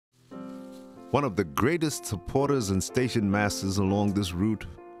One of the greatest supporters and station masters along this route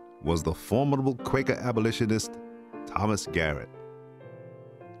was the formidable Quaker abolitionist Thomas Garrett.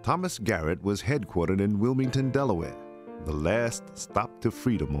 Thomas Garrett was headquartered in Wilmington, Delaware, the last stop to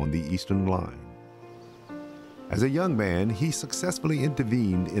freedom on the Eastern Line. As a young man, he successfully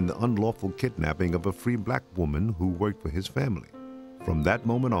intervened in the unlawful kidnapping of a free black woman who worked for his family. From that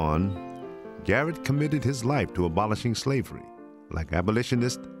moment on, Garrett committed his life to abolishing slavery. Like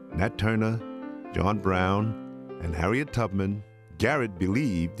abolitionists Nat Turner, John Brown, and Harriet Tubman, Garrett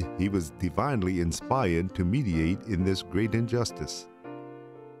believed he was divinely inspired to mediate in this great injustice.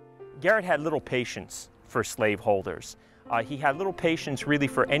 Garrett had little patience for slaveholders. He had little patience really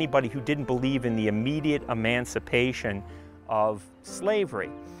for anybody who didn't believe in the immediate emancipation of slavery.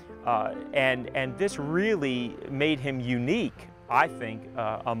 And this really made him unique, I think,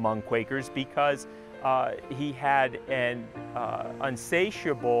 among Quakers, because he had an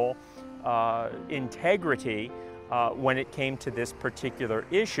insatiable integrity when it came to this particular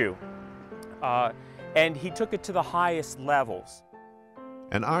issue. And he took it to the highest levels.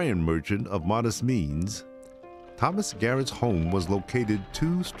 An iron merchant of modest means, Thomas Garrett's home was located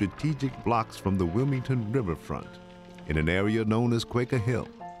 2 strategic blocks from the Wilmington riverfront in an area known as Quaker Hill.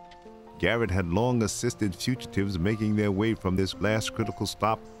 Garrett had long assisted fugitives making their way from this last critical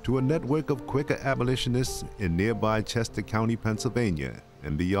stop to a network of Quaker abolitionists in nearby Chester County, Pennsylvania,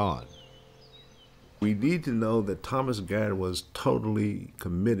 and beyond. We need to know that Thomas Garrett was totally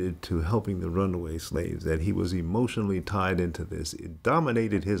committed to helping the runaway slaves, that he was emotionally tied into this. It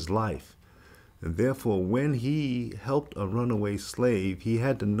dominated his life. And therefore, when he helped a runaway slave, he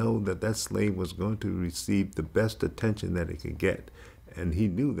had to know that that slave was going to receive the best attention that it could get. And he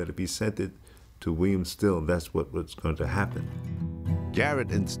knew that if he sent it to William Still, that's what was going to happen.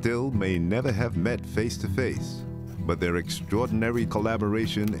 Garrett and Still may never have met face to face, but their extraordinary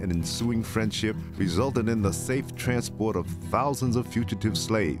collaboration and ensuing friendship resulted in the safe transport of thousands of fugitive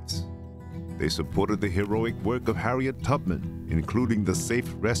slaves. They supported the heroic work of Harriet Tubman, including the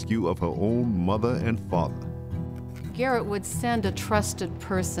safe rescue of her own mother and father. Garrett would send a trusted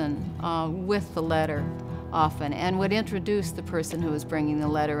person with the letter often, and would introduce the person who was bringing the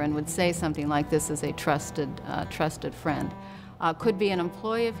letter and would say something like, "This is a trusted friend." Could be an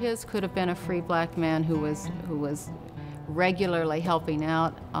employee of his, could have been a free black man who was regularly helping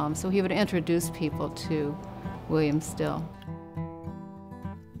out. So he would introduce people to William Still.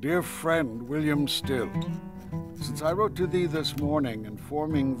 Dear friend, William Still, since I wrote to thee this morning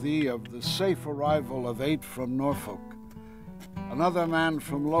informing thee of the safe arrival of 8 from Norfolk, another man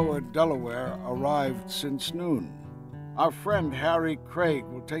from lower Delaware arrived since noon. Our friend Harry Craig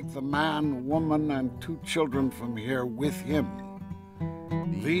will take the man, woman, and 2 children from here with him.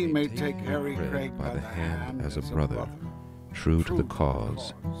 Thee may take Harry Craig by the hand as a brother, true to the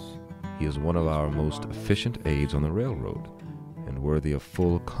cause. He is one of our most efficient aides on the railroad, and worthy of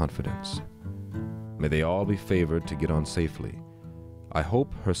full confidence. May they all be favored to get on safely. I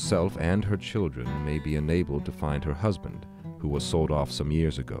hope herself and her children may be enabled to find her husband, who was sold off some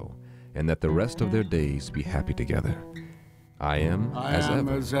years ago, and that the rest of their days be happy together. I am,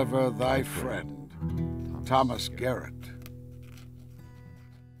 as ever, thy friend, Thomas Garrett.